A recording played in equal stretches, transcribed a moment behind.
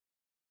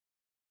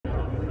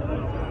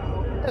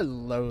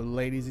Hello,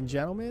 ladies and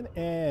gentlemen,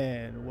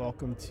 and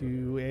welcome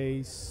to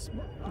a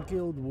small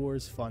Guild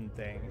Wars fun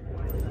thing.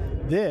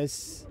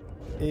 This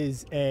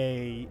is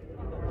a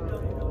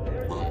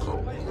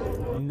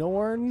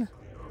Norn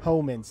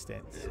home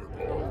instance,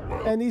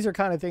 and these are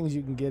kind of things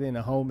you can get in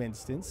a home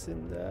instance,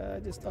 and I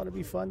just thought it'd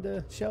be fun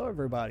to show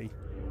everybody.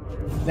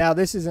 Now,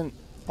 this isn't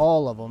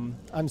all of them.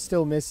 I'm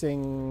still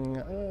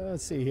missing,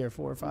 let's see here,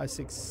 4, 5,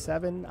 6,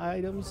 7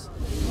 items,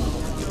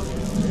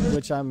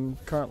 which I'm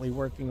currently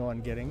working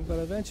on getting, but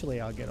eventually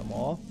I'll get them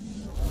all.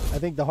 I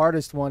think the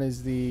hardest one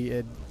is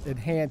the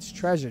enhanced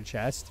treasure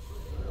chest.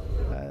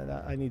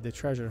 I need the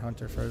treasure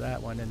hunter for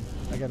that one, and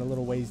I got a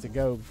little ways to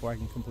go before I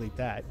can complete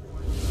that.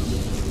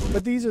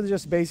 But these are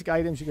just basic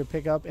items you can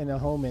pick up in a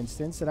home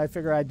instance, and I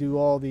figure I'd do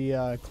all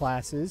the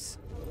classes.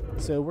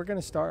 So we're going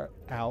to start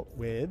out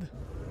with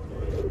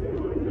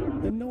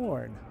the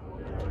Norn.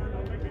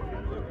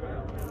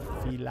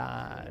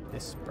 Feline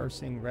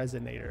dispersing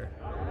resonator.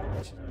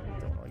 Which I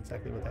don't know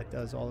exactly what that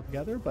does all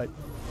together, but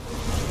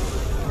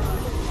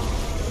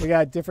we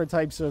got different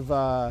types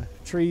of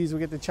trees we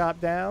get to chop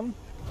down.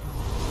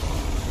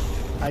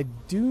 I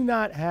do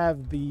not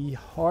have the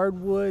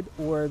hardwood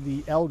or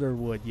the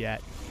elderwood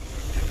yet.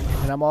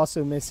 And I'm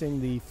also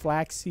missing the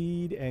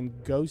flaxseed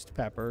and ghost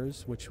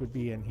peppers, which would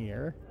be in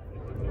here.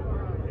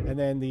 And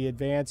then the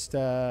advanced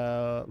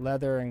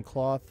leather and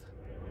cloth,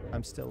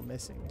 I'm still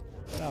missing.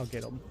 But I'll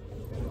get them.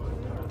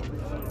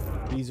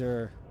 These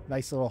are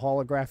nice little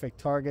holographic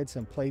targets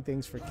and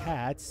playthings for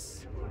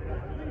cats.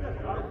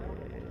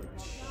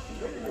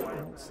 Which I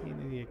don't see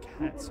any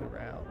cats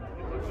around.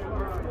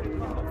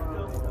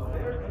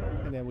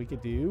 And then we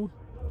could do...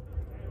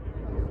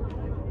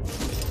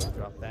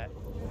 drop that.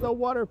 The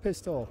water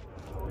pistol.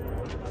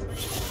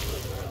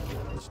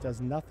 Which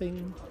does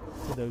nothing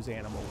to those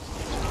animals.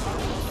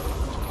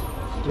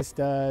 This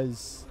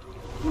does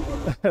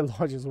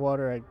launches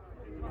water at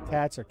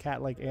cats or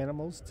cat-like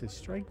animals to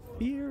strike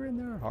fear in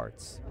their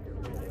hearts.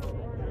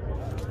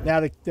 Now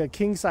the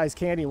king-size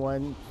candy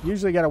one,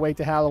 usually got to wait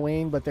to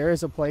Halloween, but there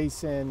is a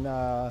place in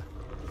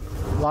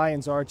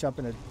Lion's Arch up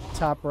in the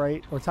top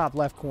right or top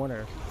left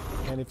corner,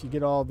 and if you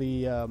get all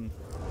the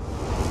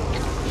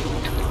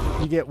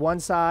you get one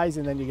size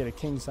and then you get a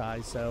king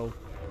size, so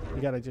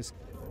you got to just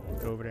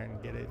go over there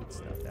and get it. It's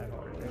not that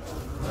hard,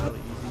 actually. It's really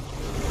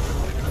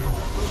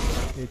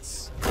easy.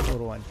 It's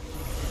hold on.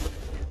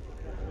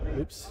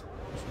 Oops,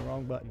 there's the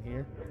wrong button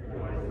here.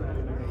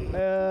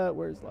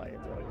 Where's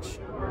Lion's Arch?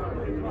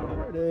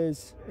 There it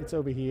is. It's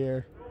over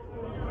here.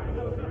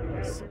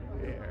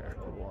 There,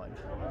 one.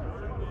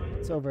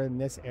 It's over in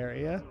this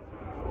area.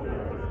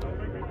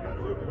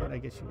 And I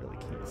guess you really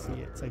can't see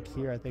it. It's like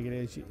here, I think it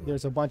is.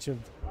 There's a bunch of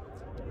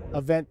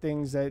event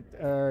things that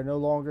are no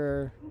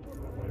longer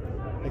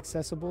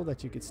accessible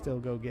that you could still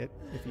go get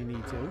if you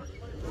need to.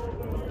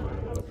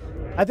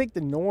 I think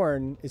the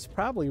Norn is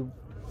probably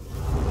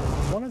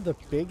one of the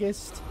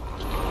biggest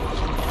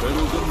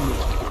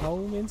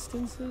home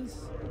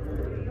instances.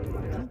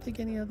 I don't think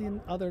any of the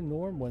other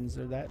Norn ones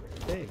are that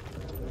big.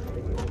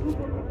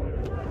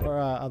 Or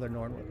other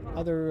Norn,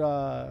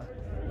 other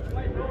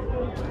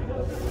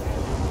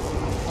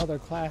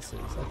classes.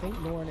 I think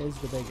Norn is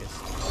the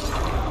biggest.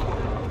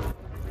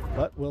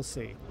 But we'll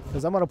see,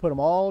 because I'm going to put them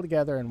all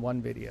together in one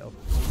video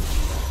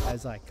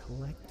as I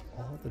collect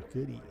all the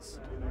goodies.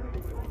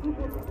 I'm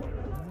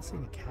not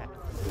seeing a cat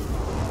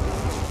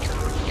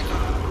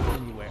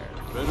anywhere.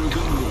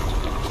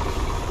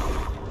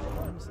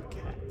 Where's the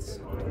cats?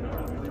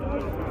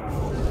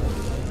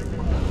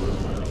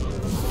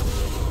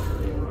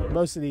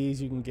 Most of these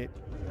you can get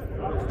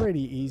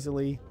pretty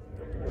easily.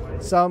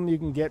 Some you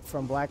can get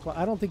from Black Lion.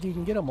 I don't think you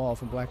can get them all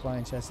from Black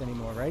Lion chests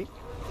anymore, right?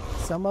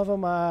 Some of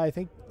them, I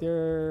think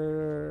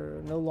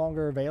they're no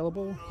longer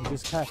available. You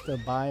just have to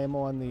buy them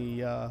on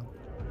the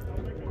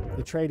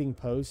trading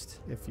post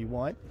if you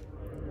want.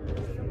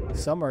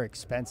 Some are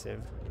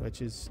expensive,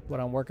 which is what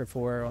I'm working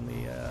for on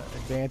the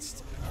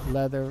advanced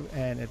leather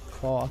and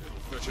cloth.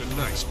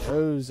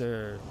 Those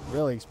are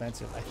really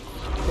expensive. I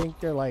think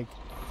they're like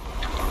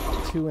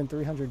 200 and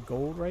 300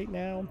 gold right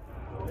now.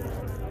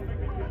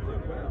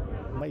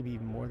 Might be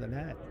even more than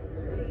that.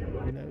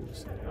 Who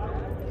knows?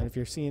 And if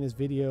you're seeing this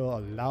video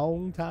a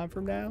long time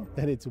from now,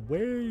 then it's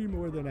way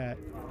more than that.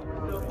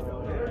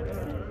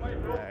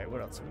 Alright,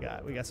 what else we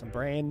got? We got some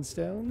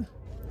brandstone.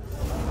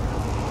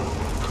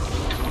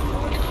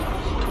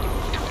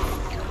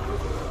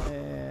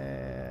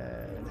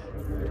 And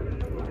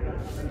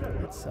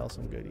let's sell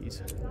some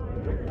goodies.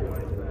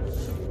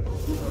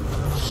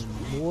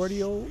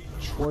 Primordial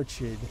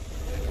Orchid.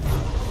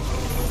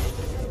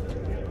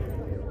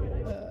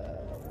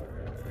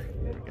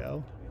 There we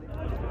go.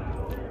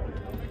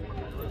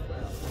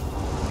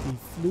 The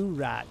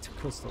fluorite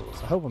crystals.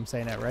 I hope I'm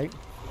saying that right.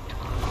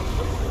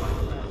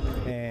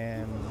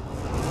 And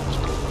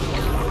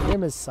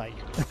Rimisite.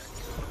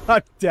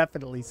 I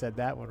definitely said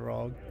that one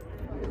wrong.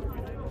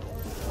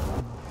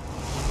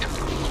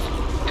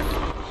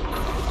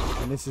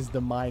 And this is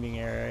the mining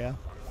area.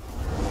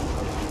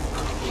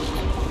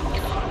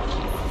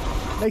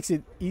 Makes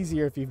it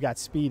easier if you've got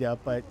speed up,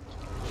 but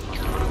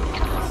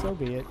So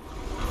be it.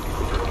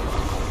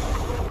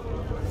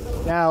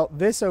 Now,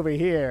 this over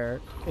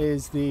here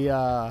is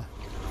the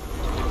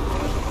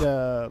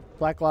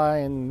Black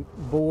Lion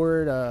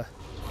board. I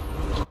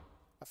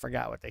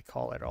forgot what they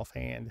call it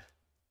offhand.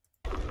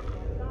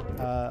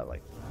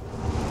 Like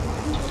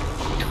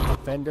a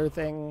fender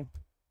thing,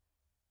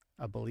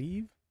 I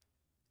believe.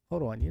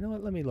 Hold on. You know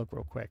what? Let me look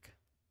real quick.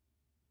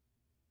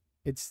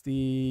 It's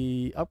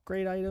the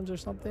upgrade items or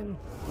something,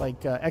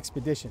 like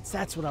expeditions.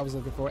 That's what I was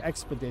looking for.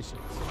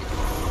 Expeditions.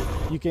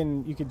 You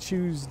can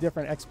choose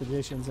different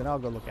expeditions, and I'll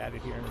go look at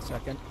it here in a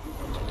second.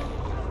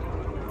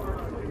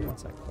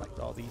 Once I collect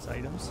all these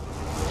items.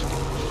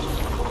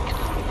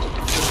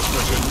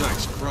 Such a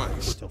nice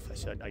price. Still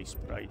such a nice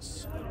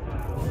price.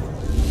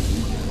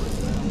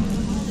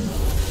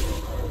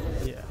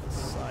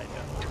 Yes, I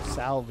know.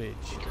 Salvage.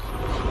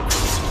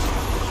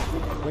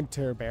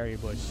 Winter berry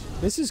bush.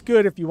 This is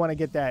good if you want to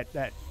get that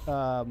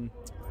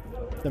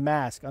the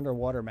mask,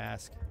 underwater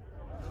mask.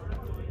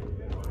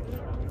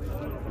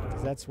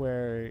 That's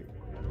where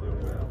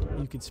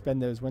you could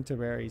spend those winter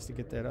berries to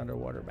get that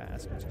underwater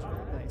mask, which is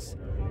really nice.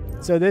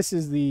 So this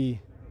is the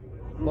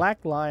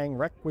Black Lion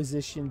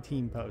Requisition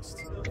Team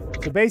Post.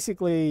 So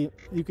basically,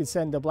 you could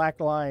send a Black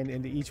Lion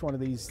into each one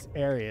of these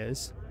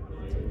areas.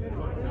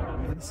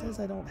 And it says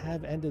I don't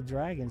have ended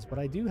dragons, but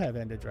I do have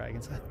ended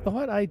dragons. I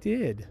thought I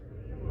did.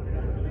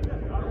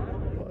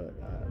 But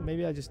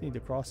maybe I just need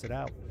to cross it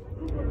out.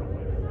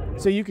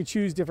 So you could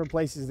choose different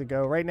places to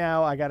go. Right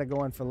now, I got to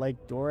go in for Lake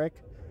Doric.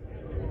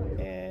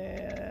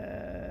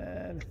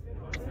 And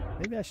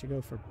maybe I should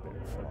go for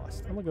Bitter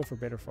Frost. I'm going to go for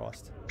Bitter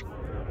Frost.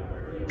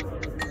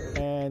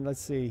 And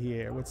let's see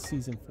here. What's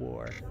season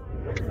 4?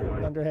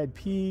 Thunderhead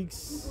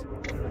Peaks.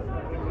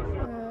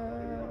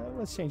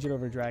 Let's change it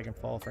over to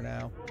Dragonfall for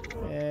now.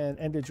 And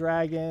Ender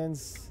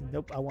Dragons.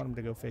 Nope, I want them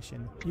to go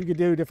fishing. You could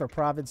do different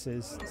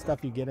provinces,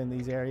 stuff you get in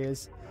these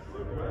areas.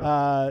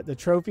 The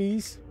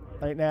trophies.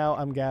 Right now,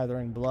 I'm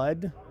gathering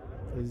blood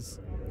because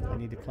I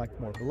need to collect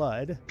more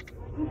blood.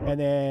 And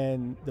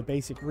then the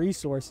basic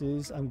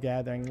resources, I'm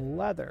gathering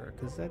leather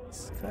because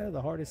that's kind of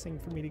the hardest thing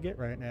for me to get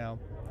right now.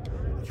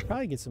 I should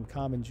probably get some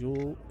common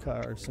jewel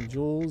or some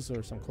jewels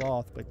or some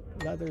cloth, but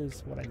leather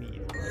is what I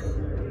need.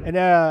 And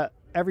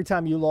every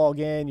time you log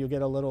in, you'll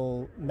get a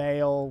little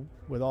mail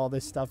with all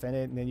this stuff in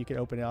it, and then you can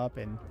open it up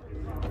and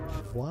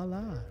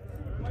voila.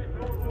 All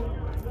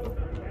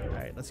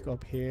right, let's go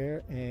up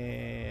here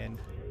and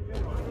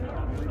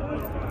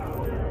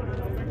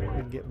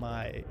get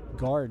my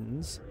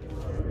gardens.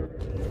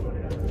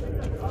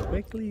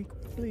 Quickly.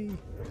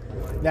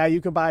 Now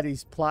you can buy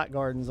these plot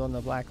gardens on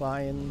the Black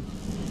Lion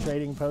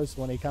trading post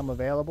when they come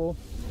available,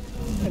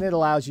 and it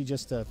allows you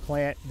just to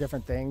plant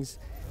different things.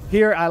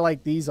 Here I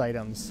like these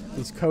items,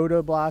 these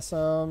Coda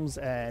blossoms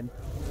and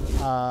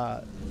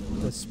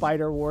the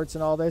spider warts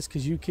and all this,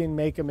 because you can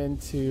make them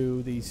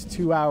into these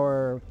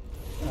 2-hour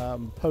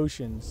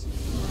potions,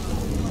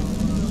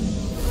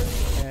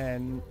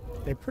 and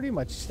they pretty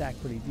much stack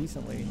pretty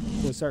decently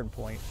to a certain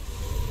point.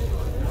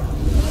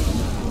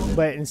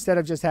 But instead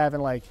of just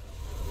having like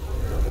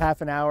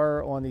half an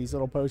hour on these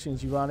little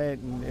potions, you run it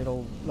and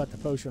it'll let the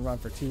potion run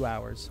for 2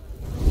 hours.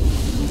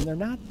 And they're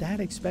not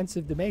that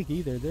expensive to make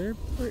either. They're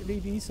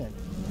pretty decent.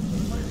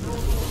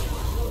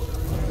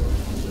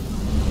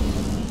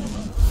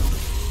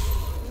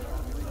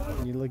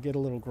 And you get a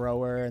little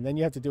grower, and then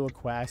you have to do a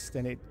quest,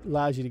 and it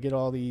allows you to get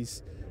all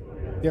these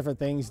different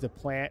things to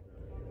plant.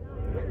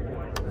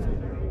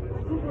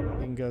 You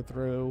can go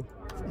through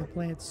and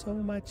plant so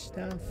much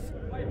stuff.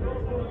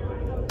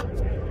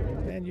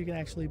 And you can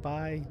actually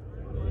buy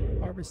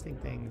harvesting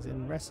things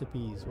and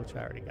recipes, which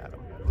I already got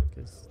them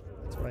because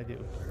that's what I do.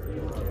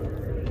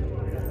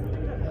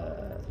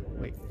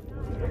 Wait.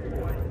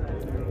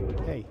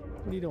 Hey,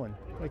 what are you doing?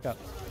 Wake up.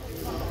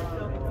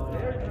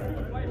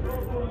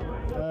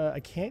 I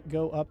can't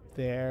go up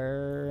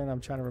there, and I'm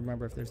trying to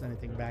remember if there's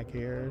anything back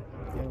here.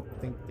 I don't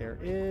think there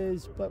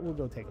is, but we'll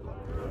go take a look.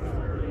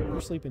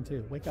 You're sleeping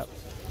too. Wake up.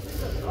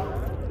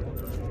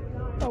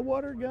 My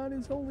water gun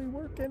is only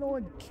working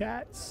on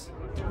cats,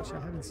 which I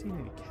haven't seen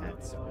any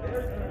cats.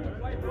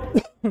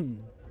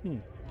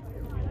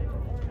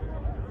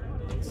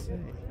 Let's see.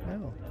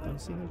 No, don't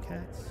see no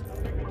cats.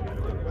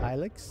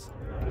 Ilex?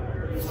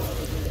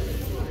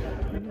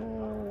 No.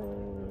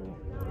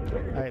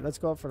 Alright, let's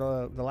go up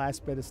for the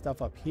last bit of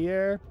stuff up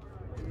here.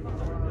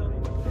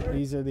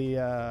 These are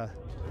the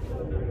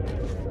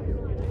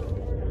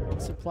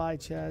supply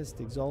chest,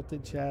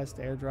 exalted chest,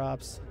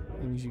 airdrops,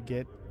 things you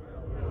get.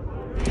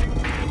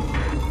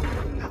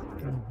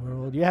 In the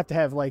world, you have to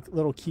have like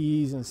little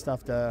keys and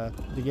stuff to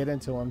get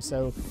into them.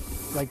 So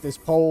like this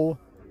pole,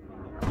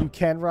 you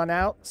can run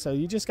out, so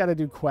you just got to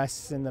do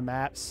quests in the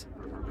maps,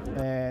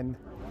 and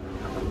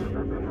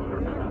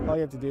all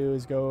you have to do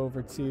is go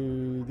over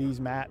to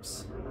these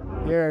maps.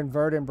 Here in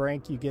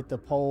Verdant you get the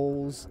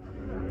poles.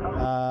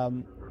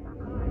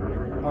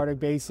 Arctic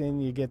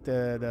Basin, you get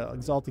the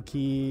Exalted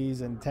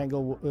Keys, and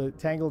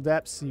Tangle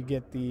Depths, you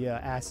get the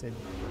acid.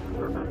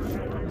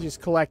 You just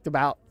collect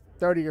about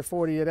 30 or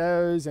 40 of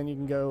those, and you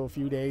can go a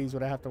few days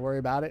without have to worry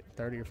about it.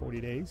 30 or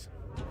 40 days.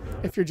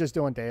 If you're just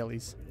doing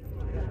dailies.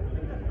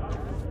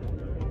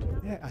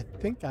 Yeah, I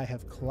think I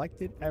have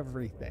collected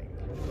everything.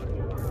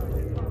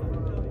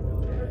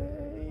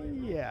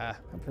 Yeah,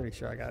 I'm pretty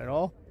sure I got it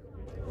all.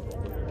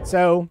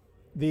 So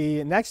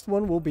the next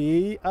one will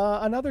be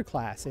another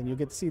class, and you'll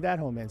get to see that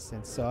home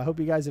instance. So I hope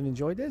you guys have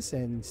enjoyed this,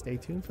 and stay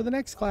tuned for the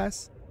next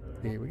class.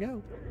 Here we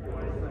go.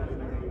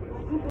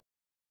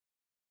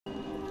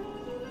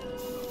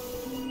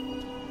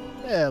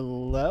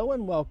 Hello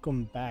and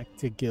welcome back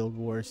to Guild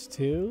Wars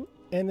 2.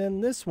 And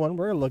in this one,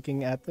 we're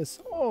looking at the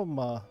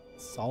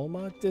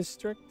Salma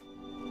district.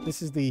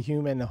 This is the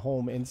human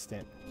home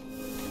instant.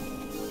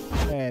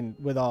 And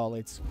with all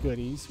its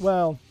goodies.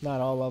 Well,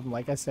 not all of them,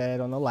 like I said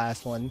on the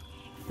last one.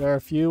 There are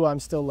a few I'm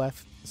still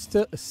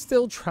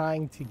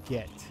trying to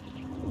get.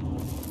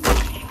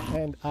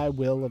 And I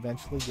will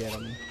eventually get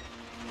them.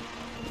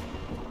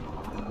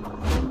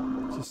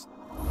 Just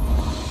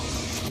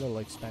a little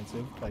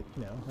expensive, but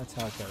you know, that's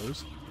how it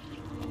goes.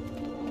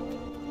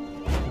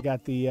 We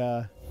got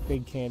the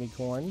big candy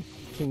corn,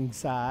 king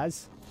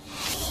size.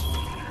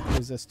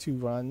 Gives us 2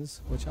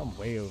 runs, which I'm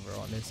way over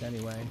on this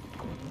anyway.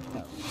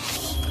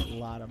 A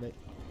lot of it.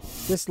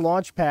 This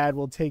launch pad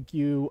will take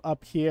you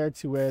up here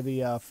to where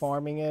the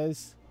farming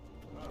is.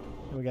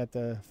 And we got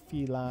the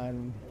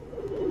feline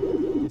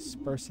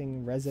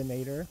dispersing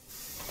resonator.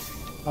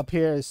 Up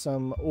here is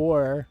some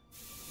ore,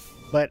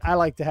 but I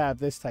like to have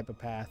this type of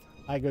path.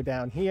 I go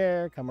down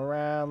here, come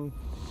around,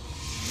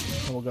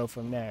 and we'll go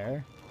from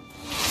there.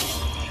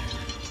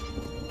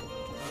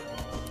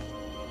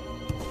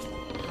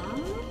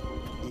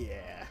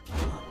 Yeah,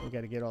 we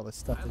got to get all the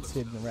stuff that's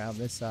hidden around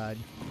this side.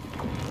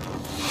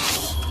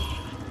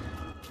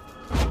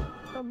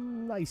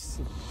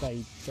 Nice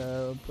tight,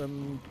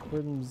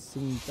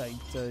 crimson tight.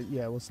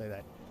 Yeah, we'll say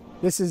that.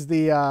 This is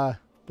the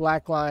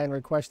Black Lion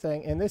request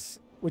thing, and this,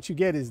 what you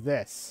get is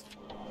this.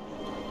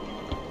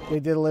 They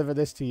deliver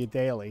this to you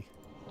daily.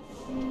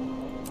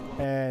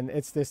 And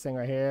it's this thing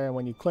right here, and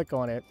when you click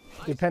on it,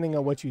 depending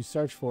on what you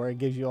search for, it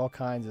gives you all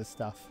kinds of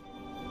stuff.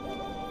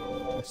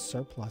 A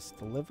surplus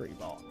delivery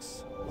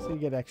box. So you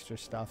get extra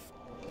stuff.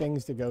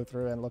 Things to go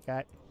through and look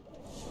at.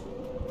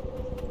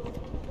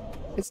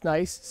 It's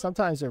nice.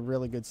 Sometimes they're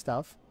really good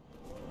stuff.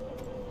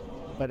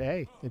 But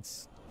hey,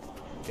 it's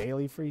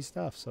daily free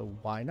stuff, so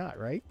why not,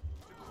 right?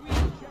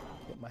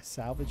 Get my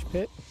salvage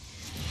pit.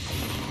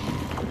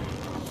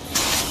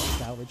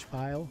 Salvage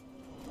pile.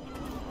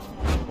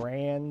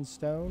 Brand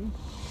stone.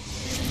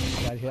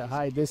 Gotta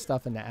hide this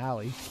stuff in the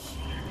alley.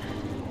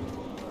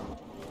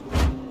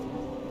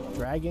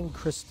 Dragon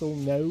crystal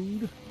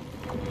node.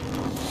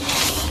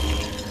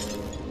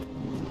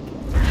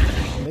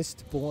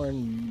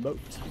 Mistborn moat.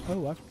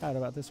 Oh, I forgot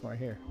about this one right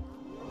here.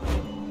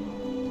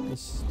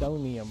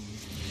 Estonium.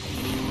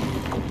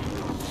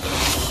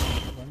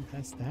 Run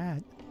past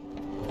that.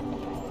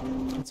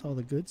 That's all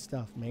the good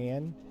stuff,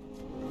 man.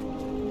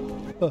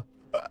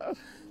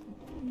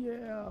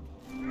 Yeah.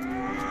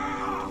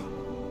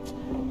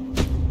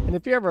 And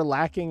if you're ever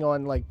lacking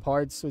on like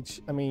parts, which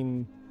I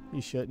mean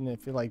you shouldn't,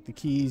 if you're like the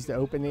keys to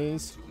open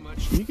these,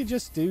 you could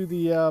just do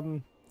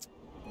the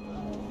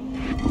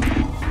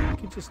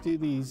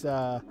these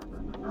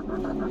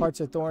Hearts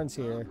of Thorns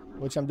here,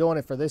 which I'm doing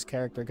it for this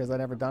character because I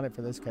never done it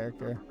for this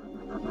character.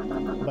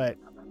 But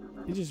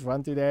you just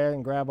run through there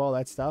and grab all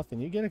that stuff,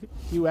 and you get a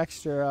few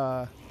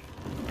extra,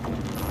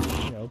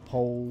 you know,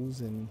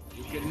 poles and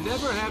You can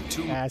never have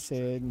too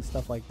acid and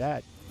stuff like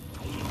that.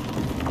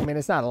 I mean,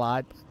 it's not a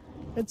lot,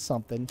 but it's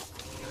something.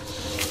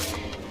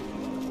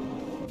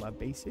 My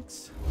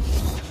basics.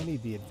 I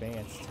need the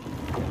advanced.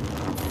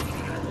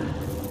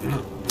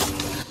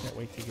 Can't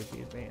wait to get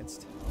the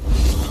advanced.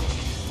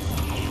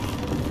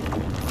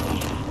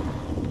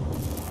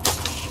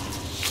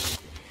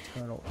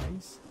 Eternal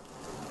ice.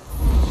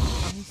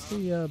 Where's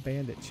the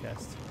bandit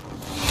chest?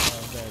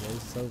 Oh, there it is.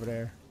 It's over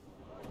there.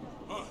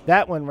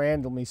 That one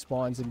randomly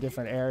spawns in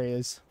different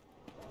areas.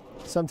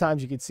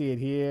 Sometimes you can see it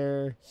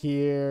here,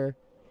 here.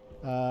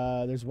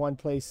 There's one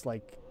place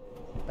like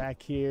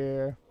back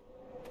here.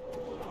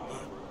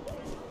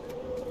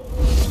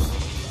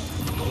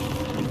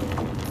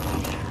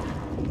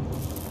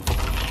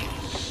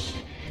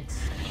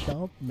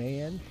 Stump,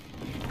 man.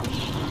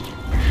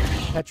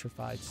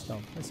 Petrified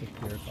stump. I said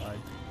purified.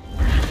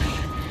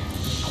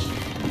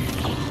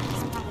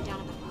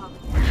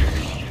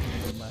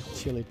 And my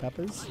chili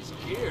peppers.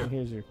 And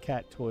here's your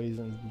cat toys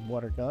and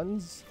water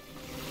guns.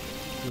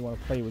 If you want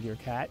to play with your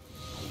cat.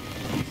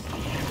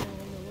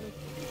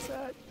 What's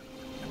that?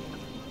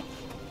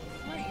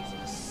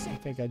 I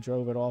think I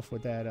drove it off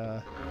with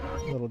that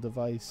little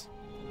device.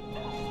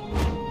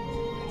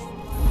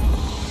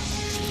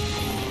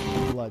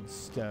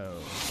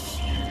 Bloodstone.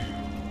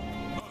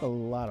 A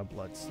lot of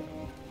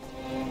bloodstone.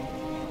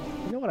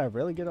 You know what I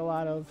really get a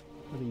lot of?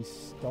 Are these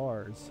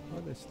stars.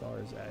 Where are the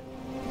stars at?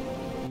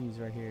 These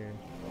right here.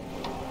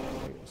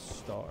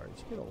 Stars.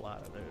 You get a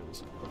lot of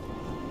those.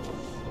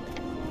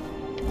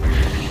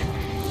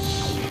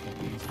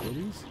 These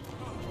goodies.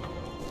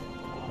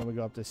 Then we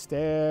go up the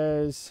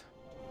stairs.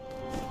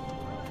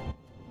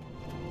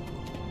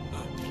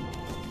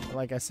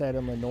 Like I said,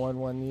 on the Norn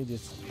one,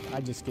 I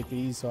just get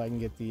these so I can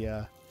get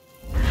the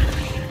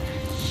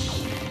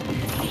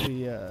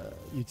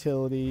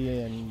utility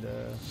and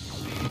the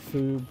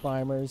food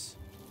primers.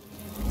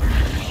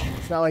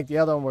 It's not like the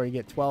other one where you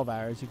get 12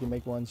 hours. You can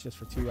make ones just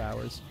for 2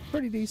 hours.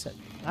 Pretty decent.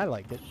 I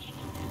like it.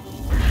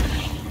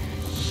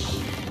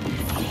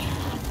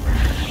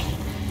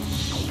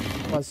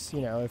 Plus,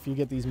 you know, if you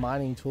get these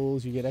mining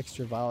tools, you get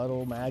extra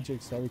volatile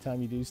magics every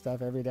time you do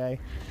stuff every day,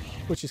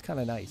 which is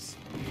kind of nice.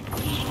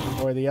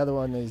 Or the other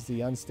one is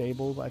the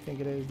unstable, I think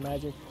it is,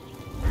 magic.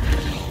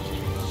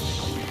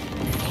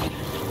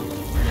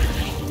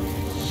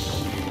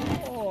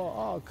 Oh,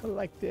 all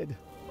collected.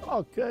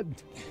 Oh, good.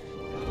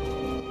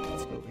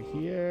 Let's go over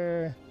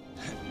here.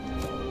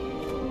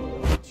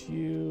 Get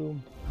you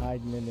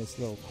hiding in this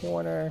little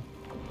corner.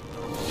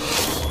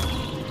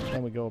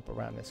 Then we go up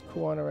around this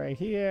corner right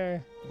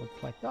here. We'll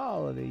collect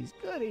all of these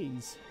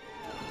goodies.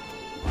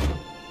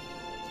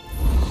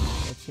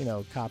 Which, you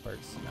know,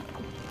 coppers.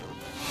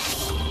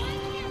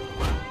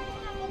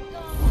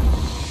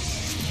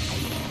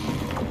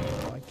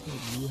 Why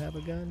can't you have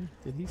a gun?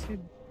 Did he say,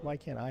 why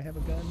can't I have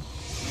a gun?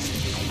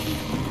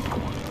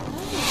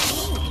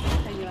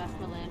 Can you ask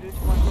Melandru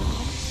to work with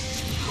me?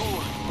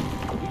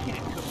 We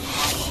can't cook the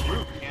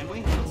fruit, can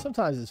we?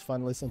 Sometimes it's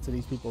fun listening to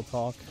these people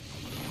talk.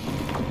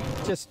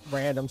 Just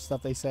random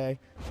stuff they say.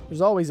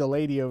 There's always a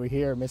lady over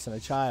here missing a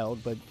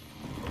child, but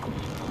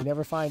you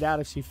never find out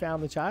if she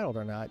found the child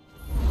or not.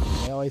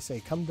 They always say,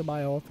 come to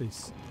my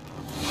office.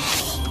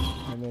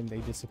 And then they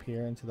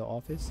disappear into the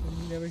office and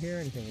you never hear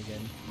anything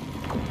again.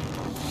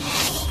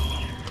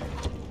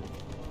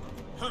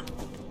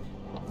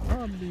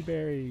 Omni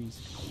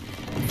berries.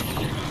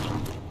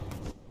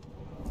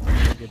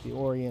 Get the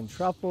Orient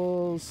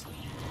truffles.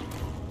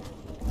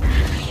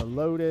 The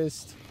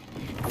lotus.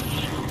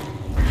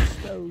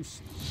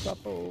 Those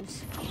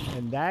truffles.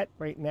 And that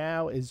right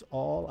now is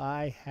all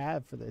I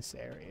have for this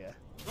area.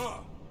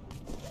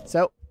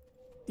 So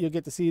you'll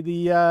get to see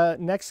the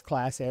next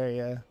class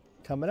area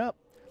coming up.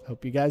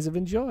 Hope you guys have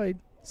enjoyed.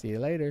 See you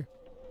later.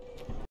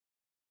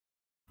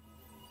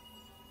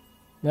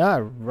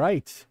 All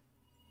right.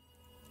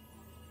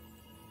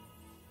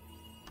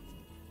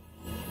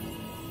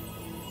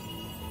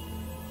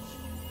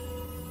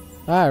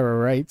 All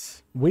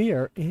right. We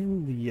are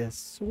in the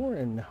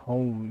Asura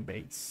home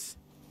base.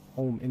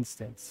 Home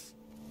instance.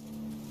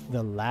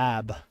 The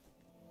lab.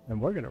 And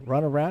we're going to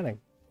run around and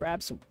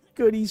grab some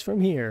goodies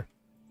from here.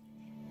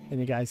 And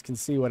you guys can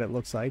see what it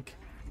looks like.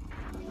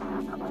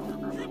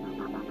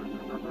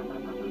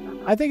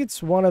 I think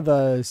it's one of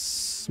the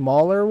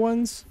smaller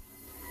ones.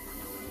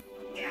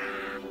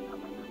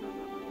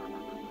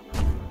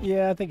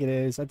 Yeah, I think it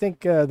is. I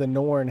think the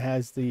Norn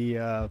has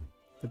the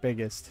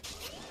biggest.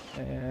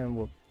 And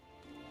we'll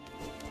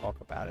talk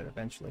about it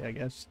eventually, I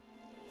guess.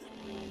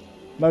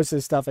 Most of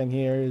the stuff in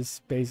here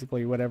is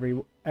basically what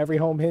every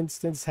home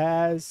instance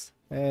has.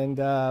 And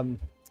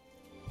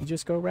you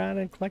just go around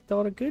and collect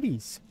all the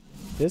goodies.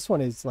 This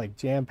one is like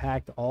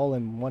jam-packed all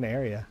in one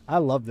area. I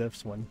love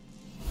this one.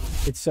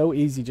 It's so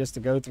easy just to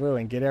go through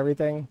and get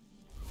everything.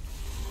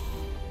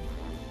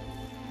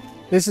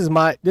 This is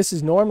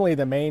normally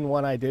the main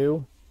one I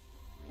do.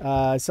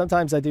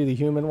 Sometimes I do the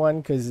human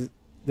one because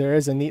there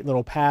is a neat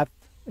little path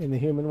in the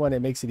human one.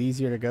 It makes it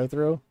easier to go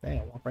through.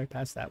 Damn, walk right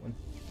past that one.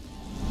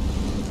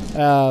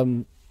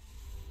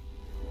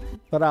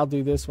 But I'll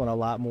do this one a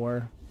lot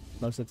more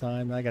most of the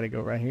time. I gotta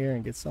go right here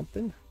and get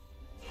something.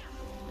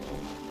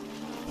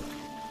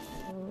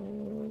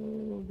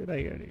 Oh, did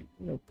I get it?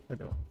 Nope, I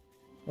don't.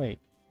 Wait.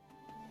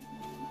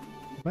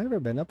 Have I ever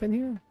been up in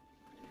here?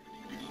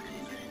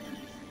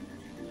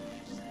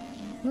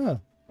 Huh.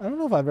 I don't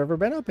know if I've ever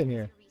been up in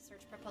here.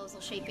 Research proposal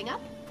shaping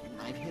up?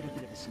 I've hit a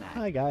bit of a snag.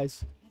 Hi,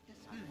 guys.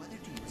 Whether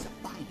to use a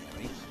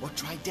binary or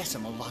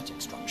tridecimal logic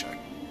structure.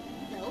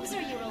 Those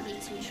are your only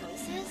two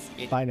choices?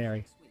 Binary.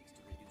 Ways to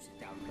reduce it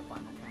down to the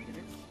final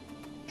candidate.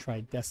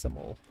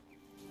 Tridecimal.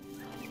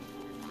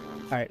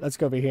 Alright, let's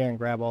go over here and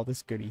grab all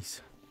this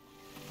goodies.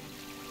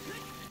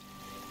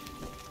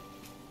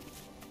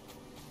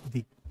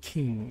 The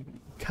King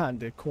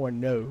Condor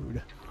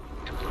node.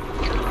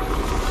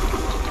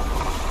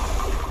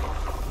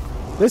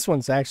 This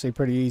one's actually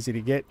pretty easy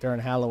to get during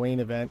Halloween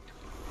event.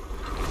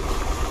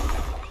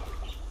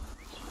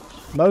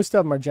 Most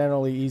of them are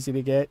generally easy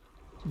to get.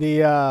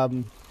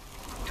 The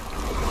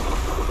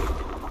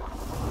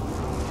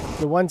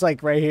ones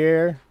like right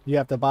here, you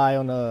have to buy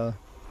on a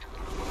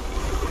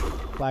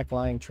Black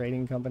Lion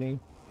Trading Company.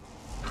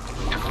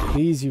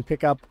 These you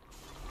pick up.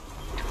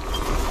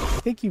 I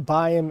think you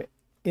buy them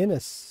in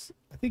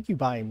I think you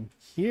buy them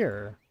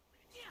here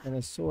in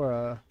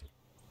Asura,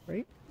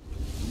 right?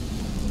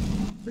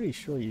 Pretty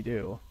sure you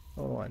do.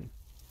 Hold on.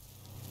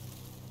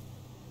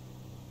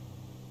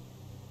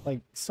 Like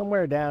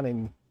somewhere down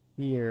in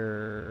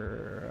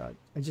here.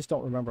 I just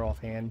don't remember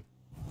offhand.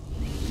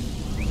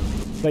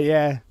 But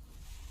yeah,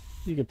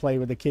 you could play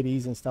with the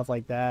kitties and stuff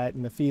like that,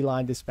 and the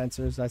feline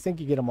dispensers. I think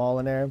you get them all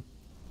in there.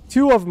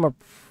 2 of them are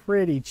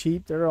pretty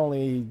cheap. They're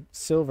only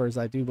silvers,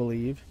 I do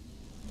believe.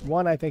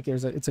 One, I think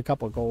it's a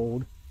couple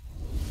gold.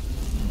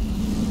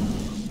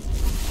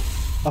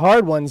 The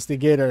hard ones to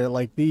get are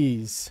like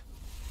these.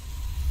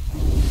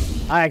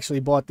 I actually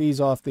bought these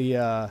off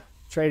the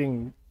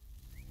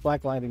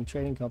Black Lightning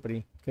Trading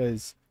Company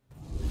because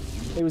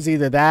it was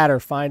either that or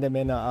find them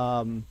in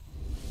a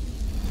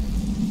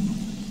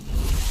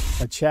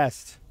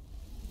chest,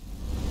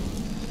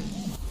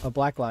 a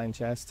black line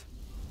chest.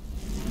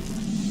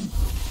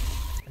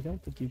 I don't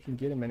think you can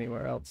get them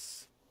anywhere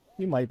else.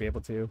 You might be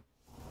able to.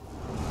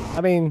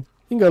 I mean, you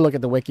can go look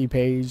at the wiki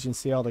page and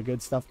see all the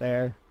good stuff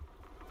there.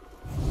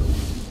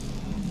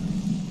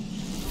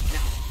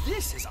 Now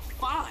this is a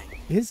find.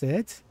 Is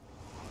it?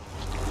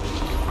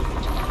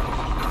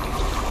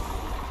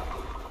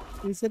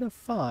 Is it a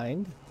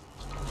find?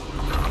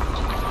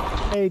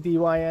 Hey,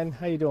 DYN.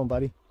 How you doing,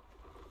 buddy?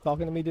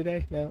 Talking to me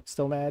today? No?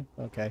 Still mad?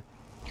 Okay.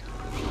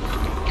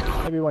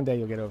 Maybe one day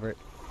you'll get over it.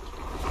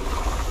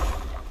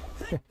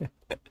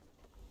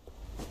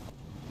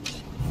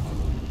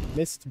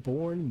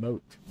 Mistborn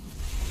Moat.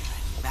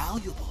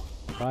 Valuable.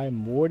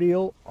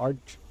 Primordial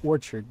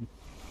Orchard.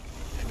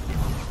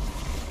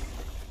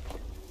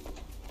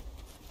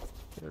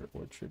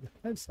 Orchard.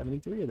 I have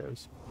 73 of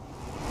those.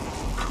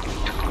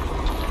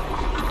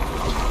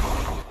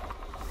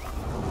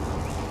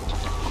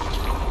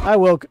 I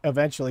will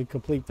eventually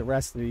complete the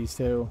rest of these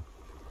too.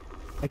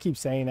 I keep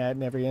saying that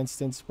in every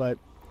instance, but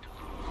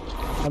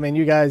I mean,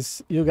 you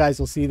guys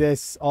will see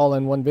this all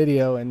in one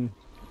video, and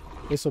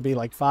this will be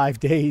like 5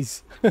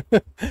 days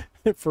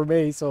for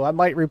me. So I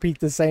might repeat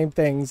the same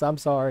things. I'm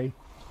sorry.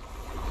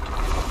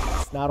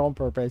 It's not on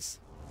purpose.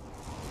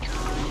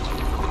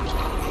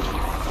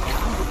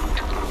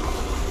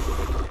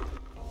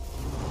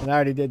 And I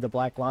already did the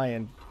Black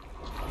Lion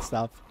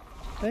stuff.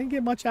 I didn't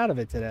get much out of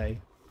it today.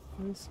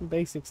 It was some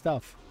basic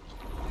stuff.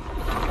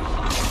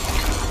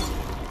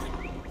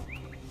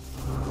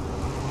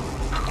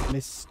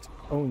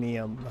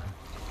 Mistonium.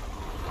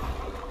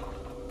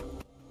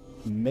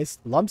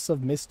 Lumps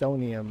of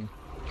mistonium.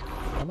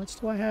 How much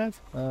do I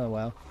have? Oh,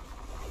 well.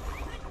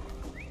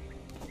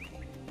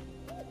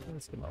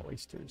 Let's get my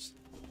oysters.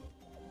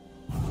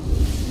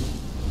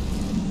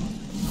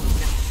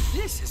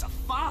 This is a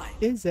find.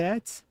 Is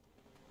that?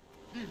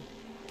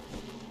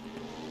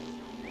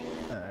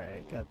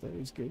 Alright, got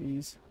those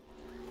goodies.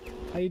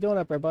 How you doing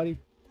up there, buddy?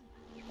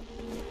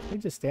 They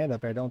just stand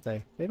up there, don't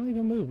they? They don't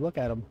even move. Look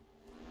at them.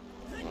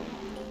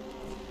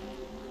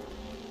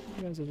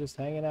 You guys are just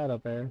hanging out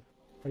up there.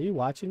 Are you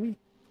watching me?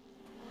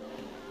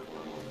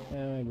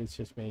 Maybe it's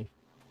just me.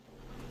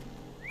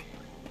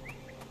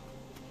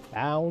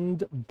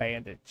 Bound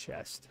bandit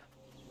chest.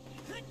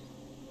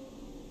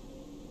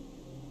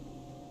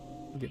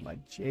 Get my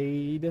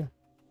jade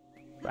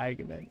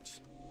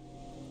fragment.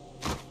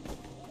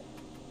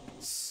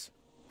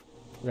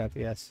 Forgot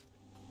the S.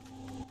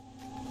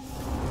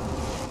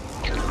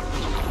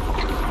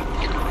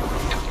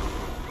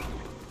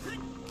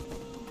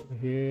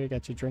 Here,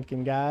 got your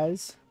drinking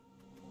guys.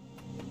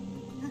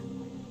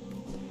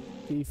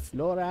 The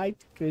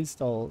fluorite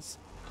crystals.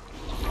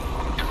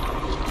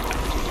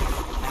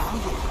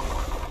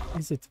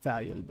 Is it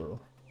valuable?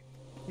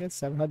 You got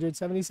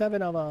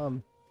 777 of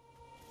them.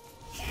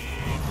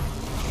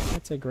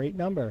 That's a great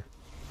number.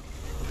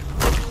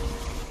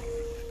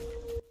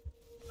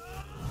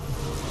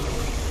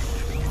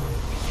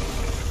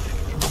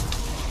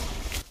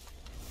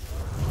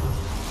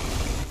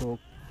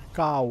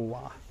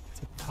 Okawa.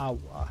 It's a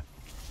Kawa.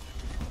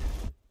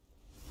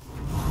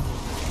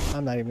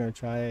 I'm not even going to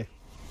try.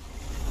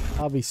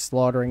 I'll be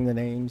slaughtering the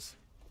names.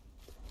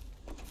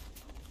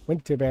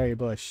 Winterberry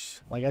bush.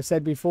 Like I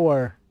said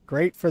before,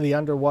 great for the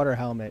underwater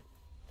helmet.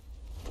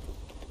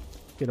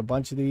 Get a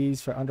bunch of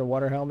these for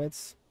underwater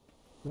helmets.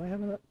 Do I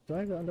have an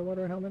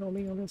underwater helmet on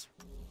me on this?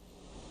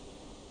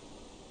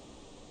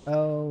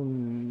 Oh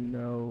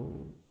no.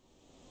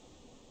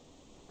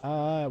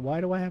 Why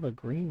do I have a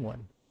green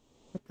one?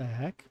 What the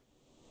heck?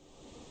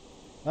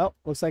 Well,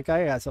 looks like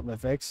I got something to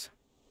fix.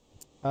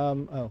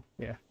 Oh,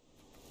 yeah.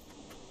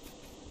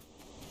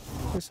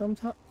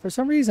 For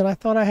some reason, I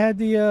thought I had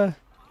the, I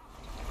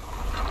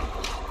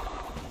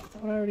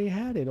thought I already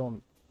had it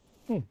on.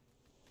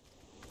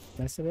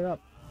 Messing it up.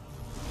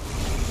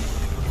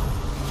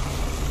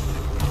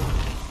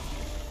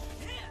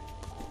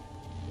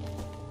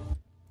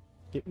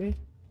 Get me?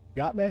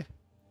 Got me?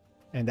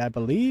 And I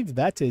believe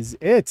that is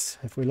it.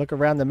 If we look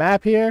around the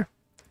map here,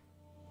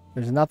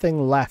 there's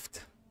nothing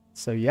left.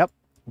 So, yep,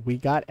 we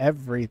got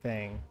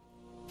everything.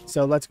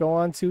 So let's go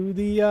on to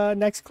the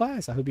next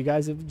class. I hope you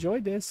guys have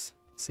enjoyed this.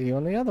 See you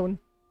on the other one.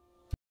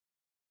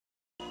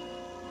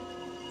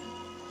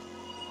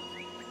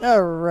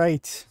 All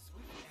right.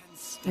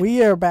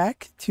 We are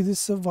back to the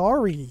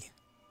Sylvari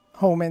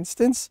home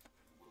instance.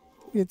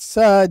 It's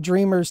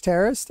Dreamer's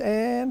Terrace,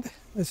 and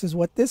this is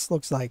what this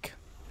looks like.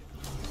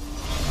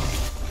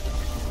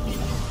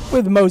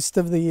 With most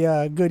of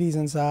the goodies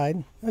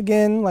inside.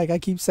 Again, like I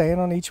keep saying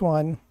on each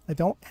one, I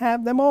don't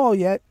have them all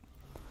yet,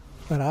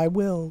 but I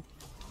will.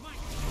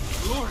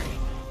 Glory.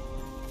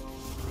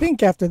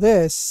 think after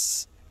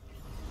this,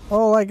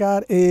 all I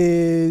got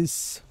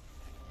is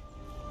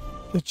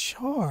the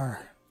Charr,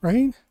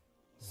 right?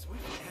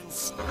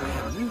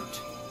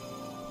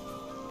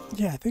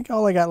 Yeah, I think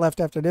all I got left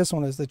after this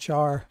one is the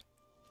Charr.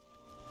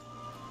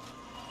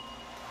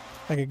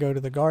 I could go to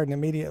the garden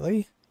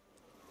immediately.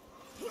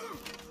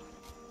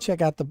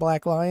 Check out the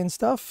Black Lion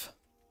stuff,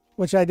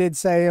 which I did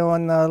say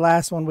on the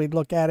last one we'd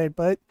look at it,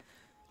 but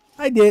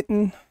I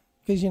didn't,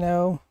 because, you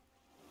know,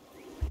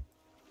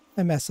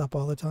 I mess up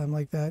all the time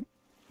like that.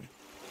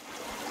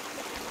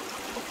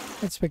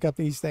 Let's pick up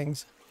these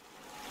things.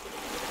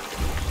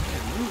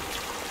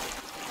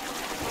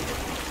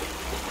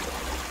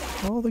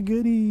 All the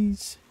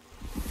goodies.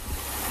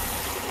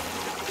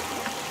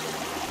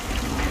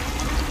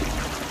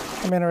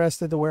 I'm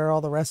interested to where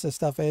all the rest of the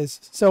stuff is.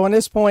 So on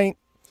this point,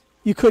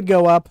 you could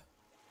go up,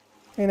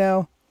 you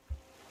know,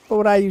 but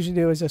what I usually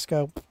do is just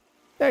go,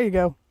 there you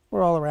go,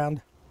 we're all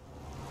around.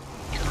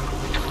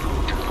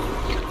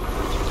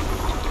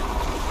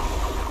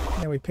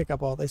 And we pick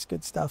up all this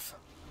good stuff.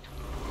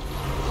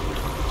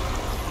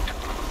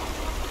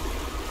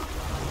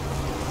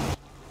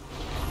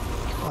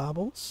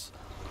 Baubles,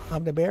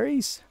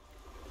 berries.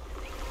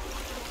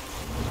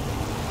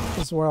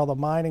 This is where all the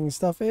mining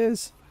stuff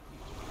is.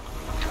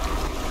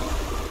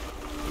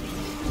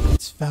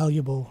 It's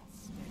valuable.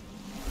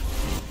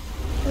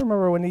 I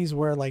remember when these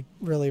were like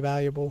really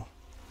valuable.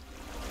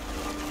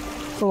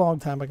 It's a long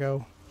time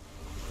ago.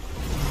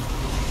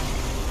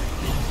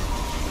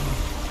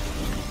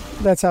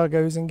 That's how it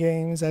goes in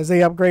games. As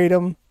they upgrade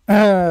them,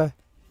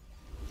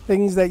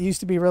 things that used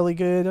to be really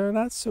good are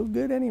not so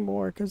good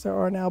anymore because there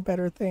are now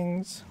better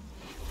things.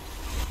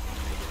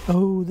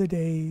 Oh, the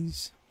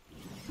days.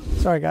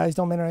 Sorry guys,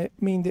 don't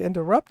mean to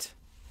interrupt.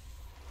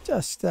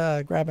 Just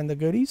grabbing the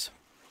goodies.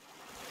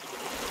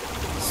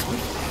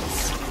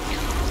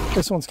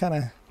 This one's kind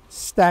of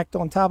stacked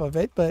on top of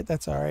it, but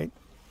that's all right.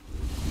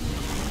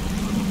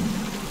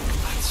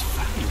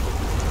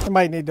 I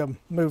might need to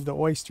move the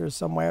oysters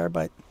somewhere,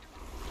 but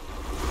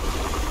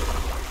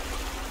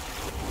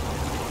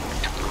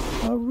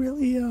oh,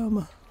 really?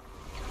 Look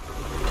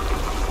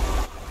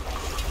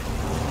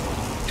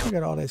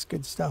at all this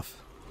good stuff.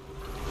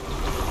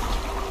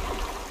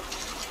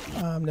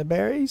 The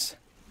berries.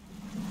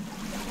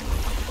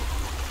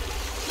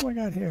 What do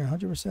I got here?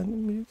 100%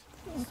 mute.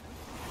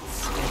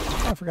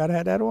 I forgot I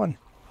had that on.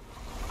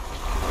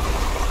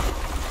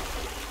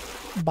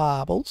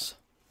 Baubles.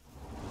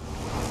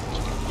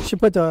 Should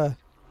put the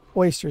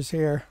oysters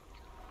here.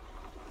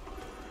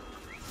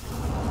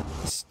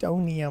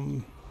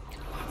 Stonium.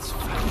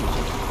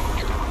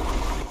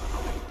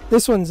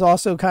 This one's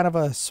also kind of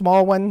a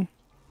small one.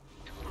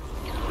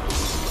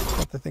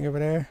 Got the thing over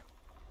there.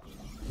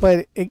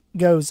 But it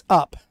goes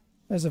up.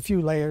 There's a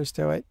few layers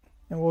to it.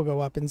 And we'll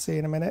go up and see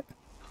in a minute.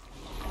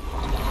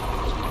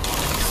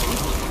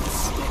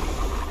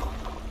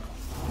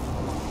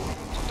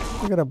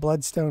 Look at a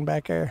bloodstone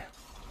back there.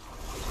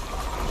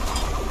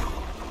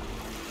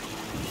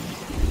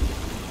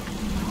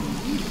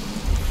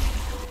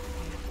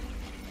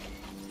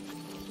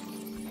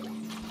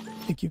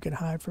 Think you can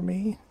hide from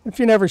me? If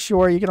you're never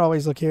sure, you can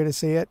always look here to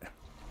see it.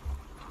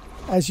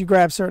 As you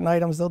grab certain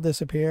items, they'll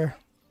disappear.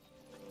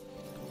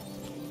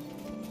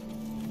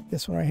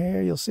 This one right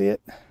here, you'll see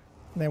it.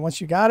 And then once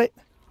you got it,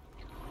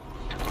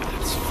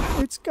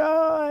 it's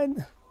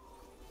gone.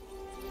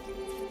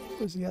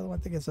 Where's the other one?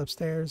 I think it's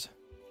upstairs.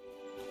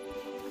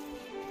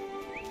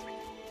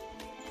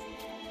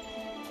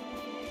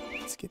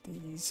 Let's get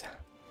these.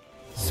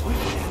 Sweet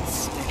and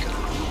stick.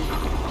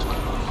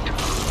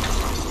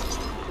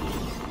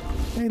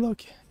 Hey,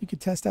 look, you can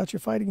test out your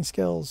fighting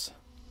skills.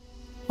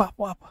 Wop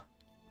wop.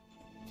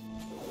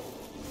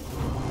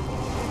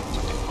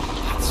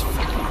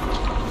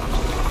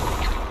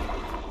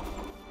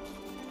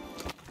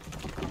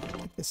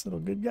 Get this little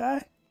good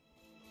guy.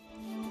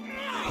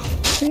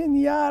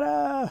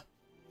 Pinata.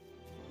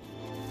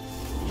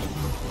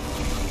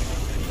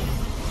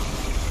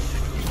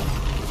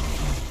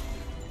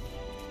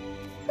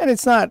 And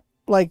it's not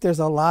like there's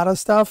a lot of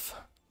stuff,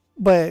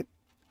 but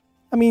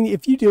I mean,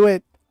 if you do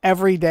it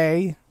every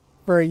day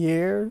for a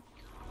year,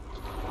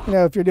 you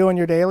know, if you're doing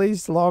your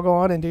dailies, log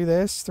on and do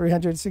this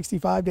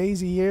 365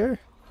 days a year,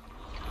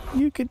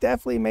 you could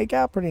definitely make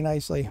out pretty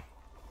nicely.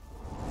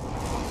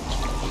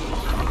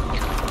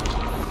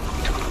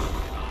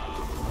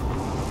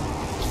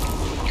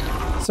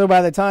 So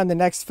by the time the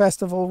next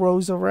festival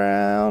rolls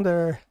around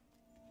or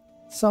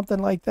something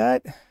like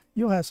that,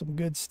 you'll have some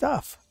good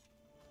stuff.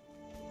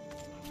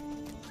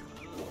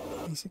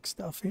 Basic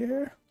stuff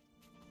here.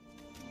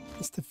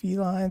 Just the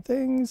feline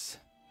things.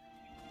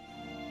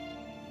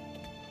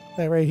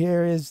 That right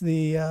here is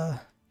the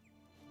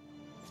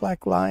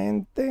Black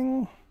Lion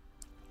thing.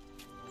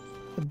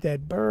 The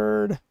dead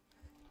bird.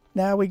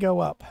 Now we go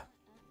up.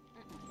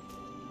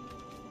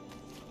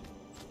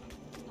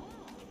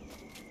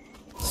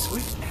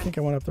 Sweet. I think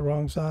I went up the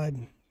wrong side.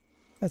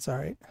 That's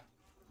alright.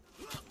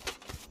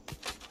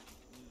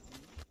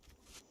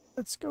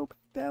 Let's go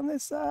down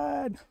this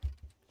side.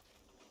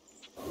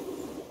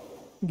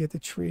 Get the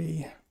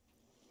tree.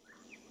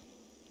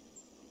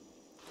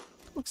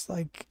 Looks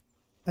like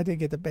I did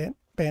get the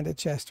bandit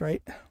chest,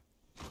 right?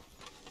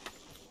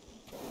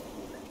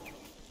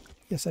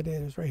 Yes, I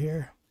did. It was right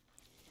here.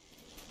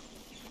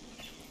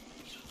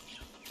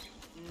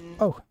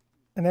 Oh,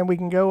 and then we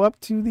can go up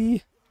to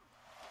the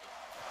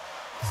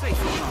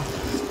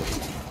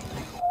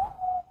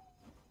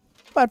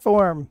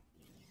platform,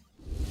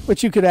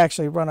 which you could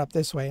actually run up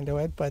this way and do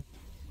it, but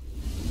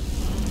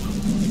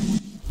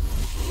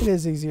it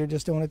is easier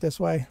just doing it this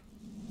way.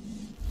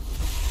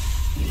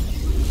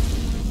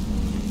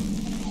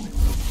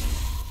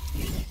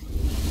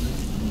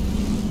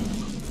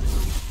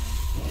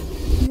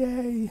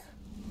 Yay.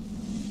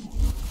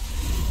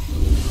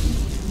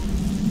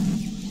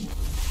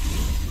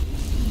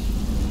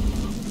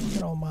 Look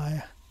at all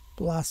my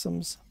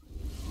blossoms.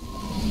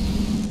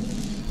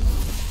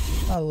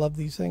 I love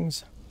these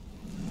things.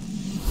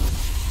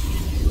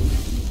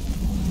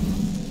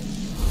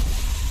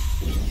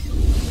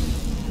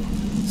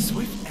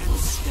 Swift and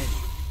steady.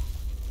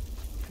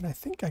 And I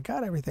think I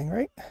got everything,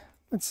 right?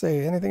 Let's see.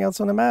 Anything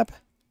else on the map?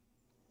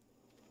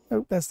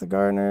 Nope, that's the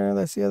gardener.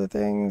 That's the other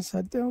things.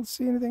 I don't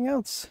see anything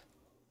else.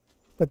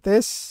 But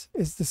this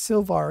is the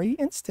Sylvari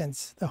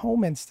instance, the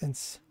home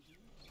instance.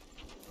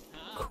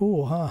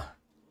 Cool, huh?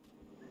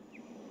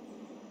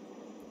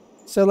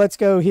 So let's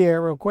go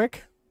here real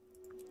quick.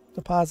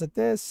 Deposit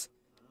this.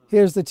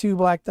 Here's the 2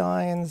 black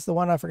diamonds, the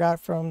one I forgot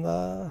from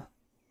the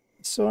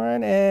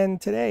Soren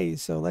and today.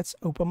 So let's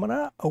open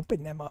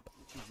them up.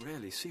 You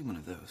rarely see one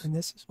of those. And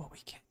this is what we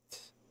get.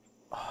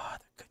 Oh,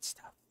 the good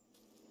stuff.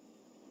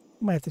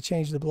 Might have to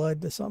change the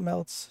blood to something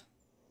else.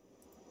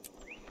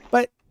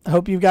 But I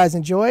hope you guys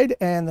enjoyed.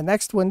 And the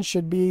next one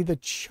should be the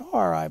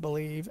Charr, I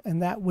believe.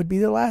 And that would be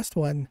the last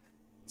one.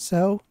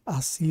 So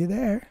I'll see you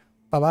there.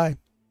 Bye-bye.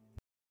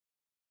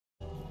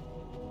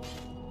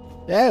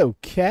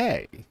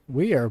 Okay.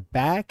 We are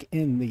back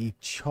in the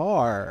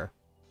Charr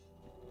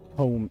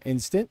home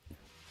instant.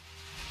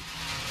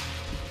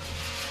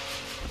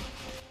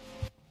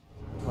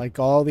 Like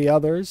all the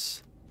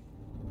others,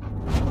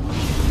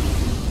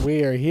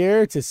 we are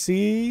here to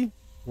see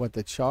what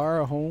the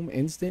Charr home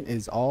instant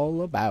is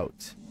all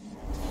about.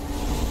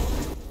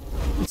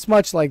 It's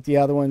much like the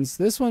other ones.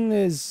 This one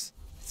is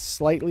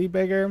slightly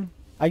bigger.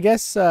 I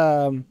guess,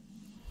 I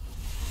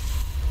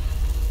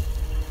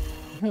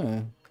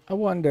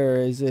wonder,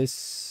 is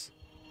this...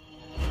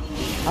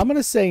 I'm going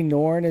to say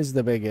Norn is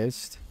the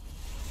biggest.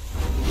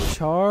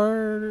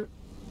 Charr...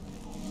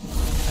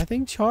 I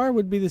think Charr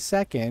would be the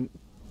second.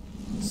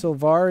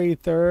 Sylvari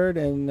third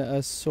and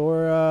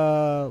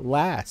Asura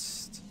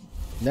last.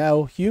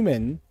 No,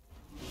 human.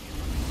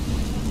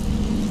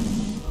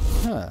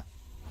 Huh.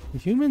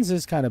 Humans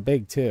is kind of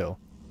big too.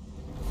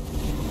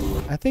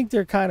 I think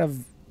they're kind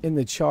of in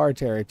the Charr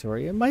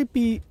territory. It might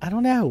be, I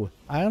don't know.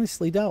 I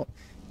honestly don't.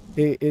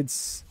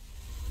 It's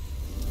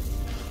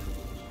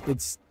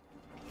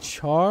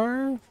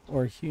Charr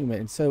or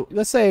human. So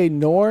let's say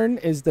Norn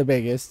is the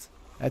biggest.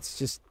 That's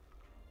just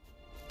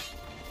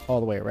all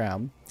the way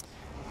around.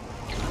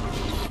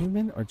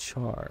 Human or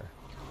Charr?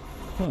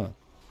 Huh.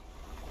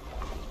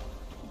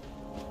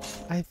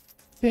 I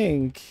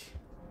think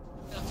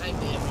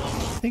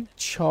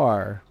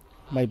Charr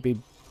might be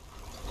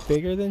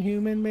bigger than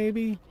human,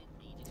 maybe.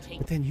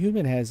 But then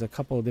human has a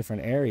couple of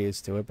different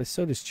areas to it, but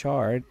so does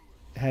Charr. It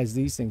has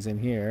these things in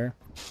here.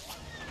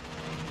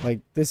 Like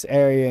this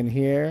area in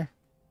here.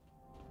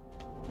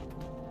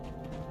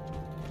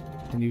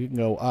 And you can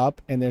go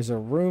up, and there's a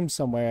room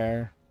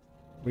somewhere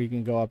where you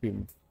can go up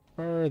even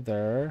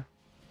further.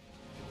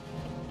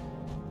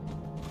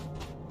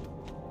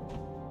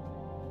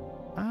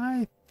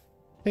 I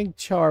think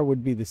Charr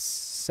would be the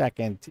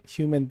second,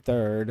 human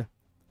third,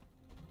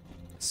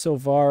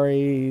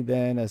 Sylvari,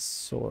 then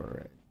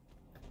Asura.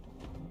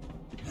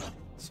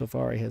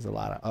 Sylvari has a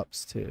lot of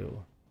ups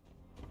too.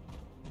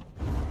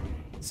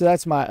 So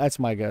that's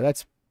my go.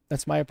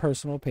 That's my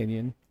personal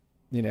opinion.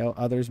 You know,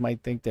 others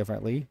might think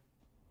differently.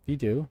 If you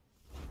do,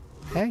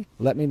 hey,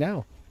 let me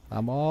know.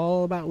 I'm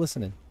all about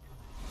listening.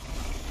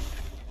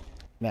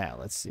 Now,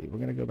 let's see. We're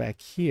going to go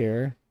back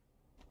here,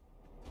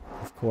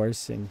 of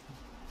course, and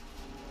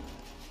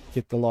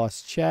get the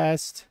lost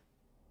chest.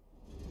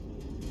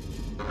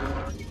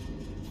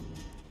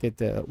 Get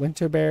the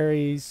winter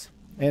berries.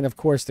 And, of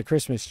course, the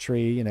Christmas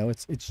tree. You know,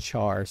 it's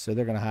Charr, so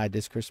they're going to hide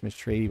this Christmas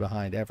tree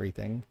behind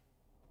everything.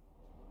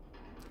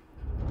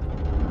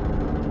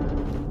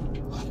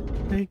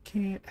 They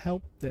can't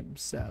help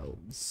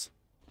themselves.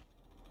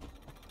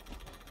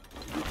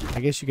 I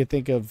guess you could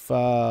think of,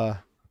 I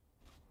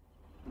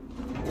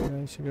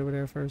should go over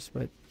there first,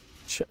 but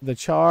the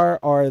Charr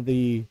are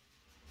the,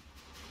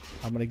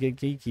 I'm going to get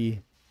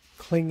geeky,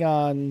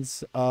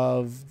 Klingons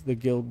of the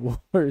Guild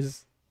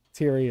Wars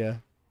Terrace.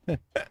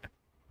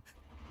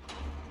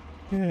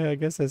 Yeah, I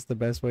guess that's the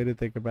best way to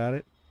think about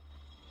it.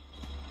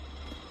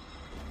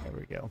 There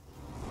we go.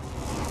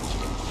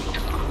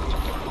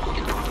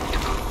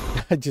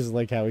 I just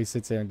like how he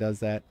sits there and does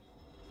that.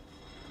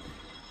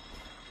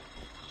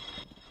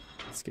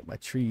 Let's get my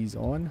trees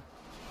on.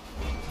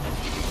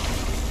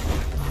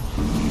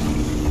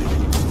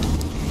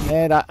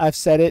 And I've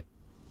said it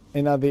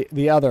in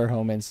the other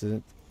home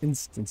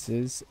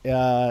instances,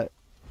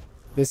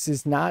 this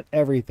is not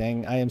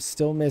everything. I am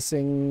still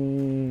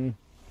missing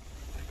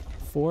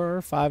 4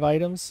 or 5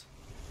 items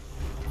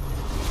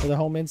for the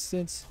home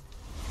instance.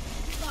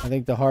 I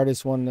think the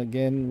hardest one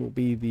again will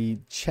be the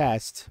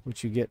chest,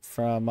 which you get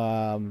from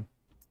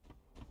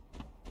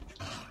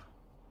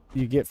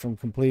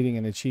completing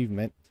an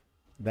achievement.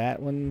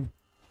 That one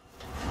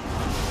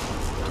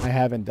I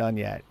haven't done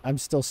yet. I'm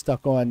still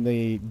stuck on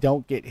the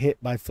don't get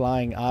hit by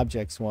flying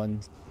objects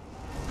one.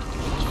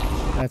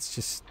 That's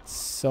just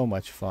so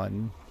much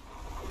fun.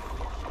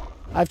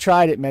 I've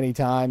tried it many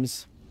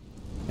times,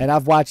 and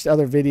I've watched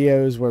other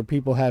videos where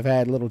people have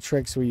had little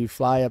tricks where you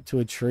fly up to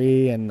a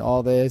tree and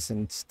all this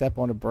and step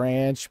on a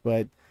branch,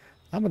 but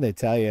I'm going to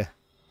tell you,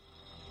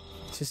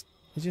 it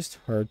just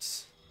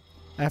hurts.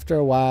 After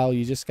a while,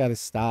 you just got to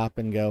stop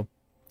and go,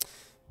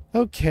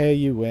 okay,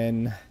 you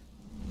win.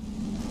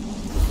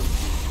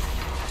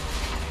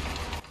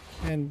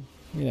 And,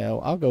 you know,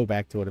 I'll go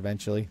back to it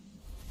eventually.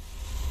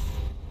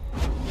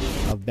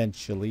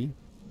 Eventually.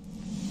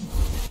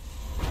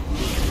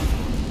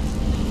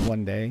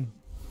 One day.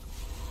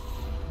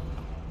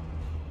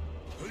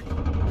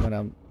 When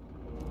I'm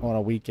on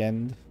a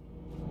weekend.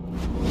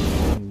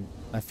 And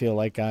I feel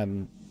like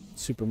I'm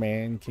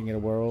Superman, king of the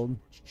world.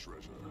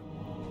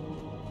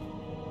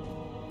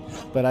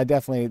 But I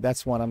definitely,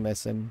 that's one I'm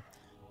missing.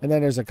 And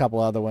then there's a couple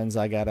other ones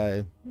I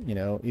gotta, you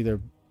know,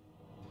 either...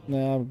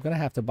 No, I'm gonna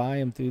have to buy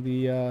them through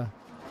the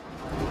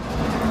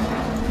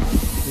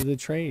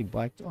trade,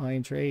 Black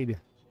Lion Trade,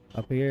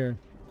 up here.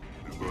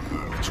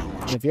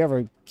 And if you're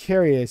ever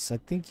curious, I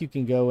think you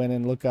can go in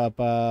and look up.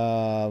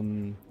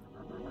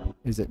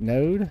 Is it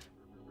Node?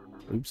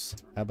 Oops.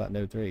 How about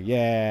Node 3?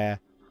 Yeah.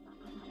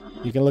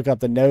 You can look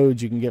up the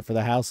nodes you can get for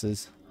the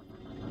houses.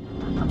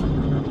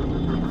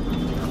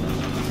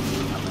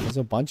 There's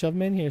a bunch of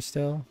them in here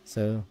still,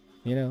 so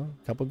you know,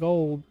 a couple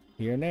gold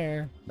here and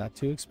there, not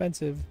too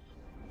expensive.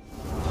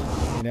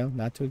 You know,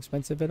 not too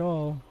expensive at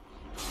all.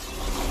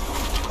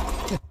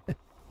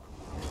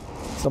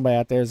 Somebody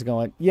out there is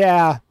going,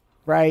 yeah,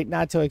 right,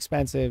 not too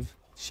expensive.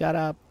 Shut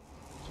up.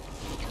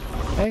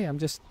 Hey, I'm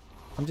just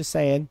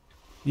saying,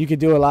 you could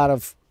do a lot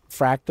of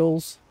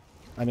fractals.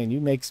 I mean, you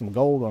make some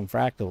gold on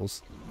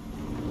fractals.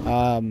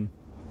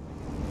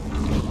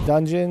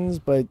 Dungeons,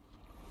 but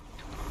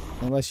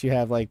unless you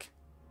have like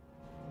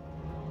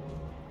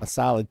a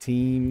solid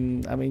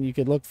team, I mean, you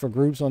could look for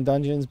groups on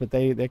dungeons, but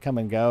they come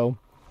and go.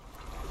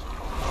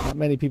 Not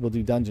many people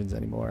do dungeons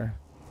anymore.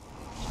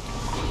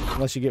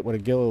 Unless you get with a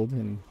guild,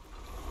 and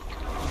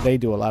they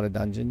do a lot of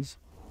dungeons.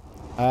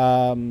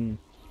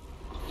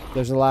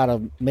 There's a lot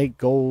of make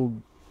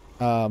gold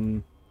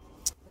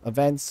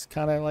events,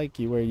 kind of like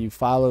where you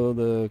follow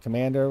the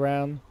commander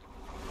around,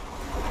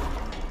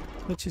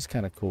 which is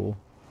kind of cool.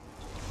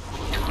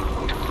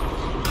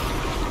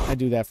 I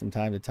do that from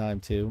time to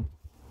time too.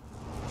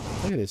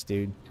 Look at this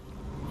dude.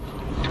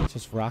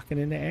 Just rocking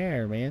in the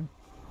air, man.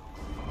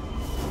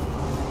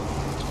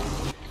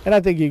 And I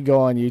think you can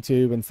go on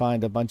YouTube and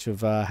find a bunch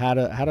of how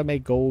to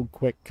make gold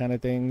quick kind of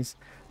things.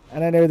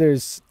 And I know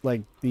there's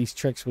like these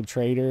tricks with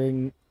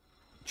trading,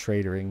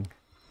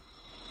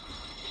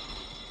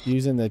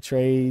 using the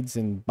trades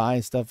and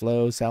buying stuff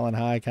low, selling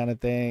high kind of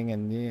thing.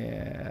 And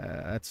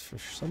yeah, that's for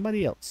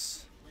somebody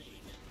else.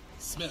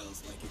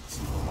 Smells like it's...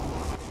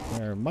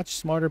 There are much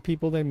smarter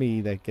people than me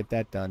that get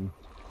that done.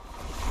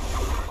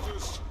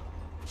 Let's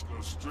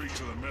go straight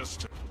to the mess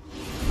tent.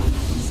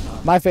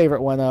 My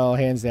favorite one, though,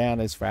 hands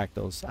down, is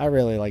fractals. I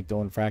really like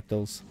doing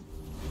fractals.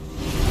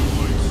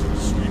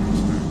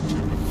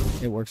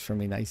 It works for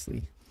me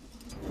nicely.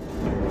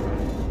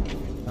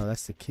 Oh,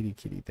 that's the kitty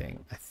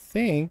thing. I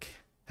think...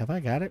 Have I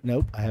got it?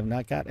 Nope, I have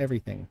not got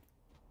everything.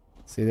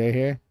 See there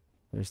here?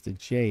 There's the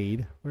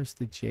jade. Where's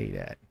the jade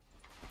at?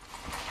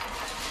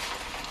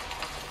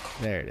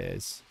 There it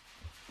is.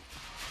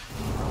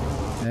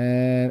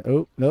 And...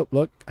 Oh, nope,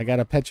 look. I got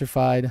a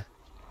petrified...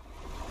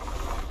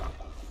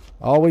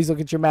 Always look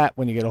at your map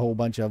when you get a whole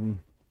bunch of them.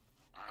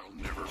 I'll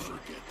never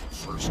forget the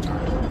first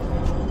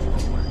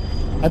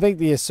time. I think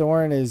the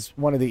Asuran is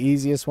one of the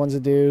easiest ones to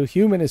do.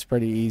 Human is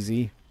pretty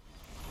easy.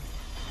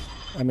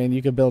 I mean,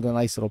 you could build a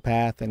nice little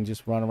path and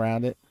just run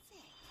around it.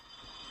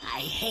 I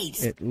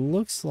hate It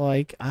looks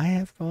like I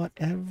have got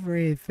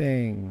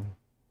everything.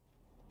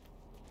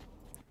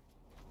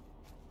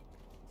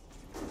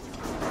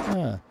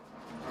 Huh.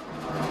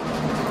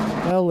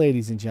 Well,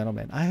 ladies and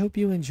gentlemen, I hope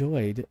you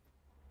enjoyed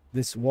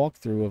this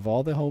walkthrough of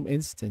all the home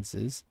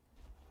instances,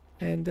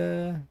 and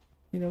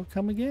you know,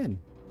 come again.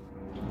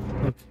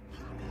 Look.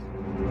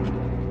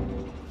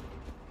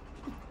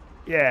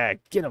 Yeah,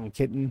 get him,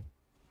 kitten.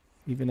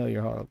 Even though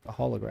you're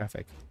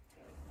holographic.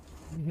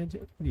 Do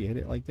you hit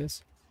it like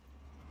this?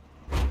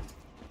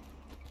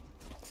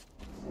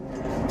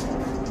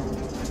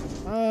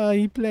 Ah,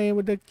 he playing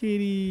with the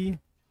kitty.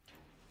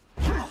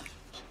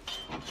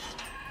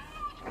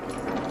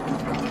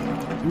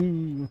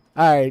 Ooh.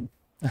 All right.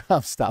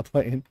 I'll stop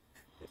playing.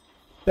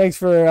 Thanks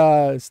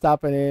for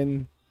stopping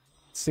in,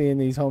 seeing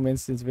these home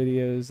instance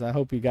videos. I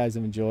hope you guys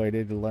have enjoyed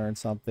it and learned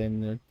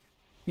something.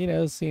 you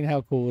know, seeing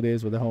how cool it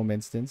is with a home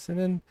instance. And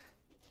then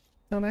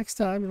until next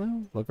time, you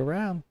know, look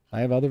around.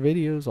 I have other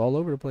videos all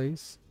over the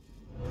place.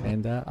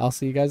 And I'll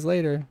see you guys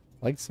later.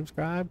 Like,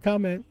 subscribe,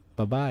 comment.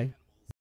 Bye-bye.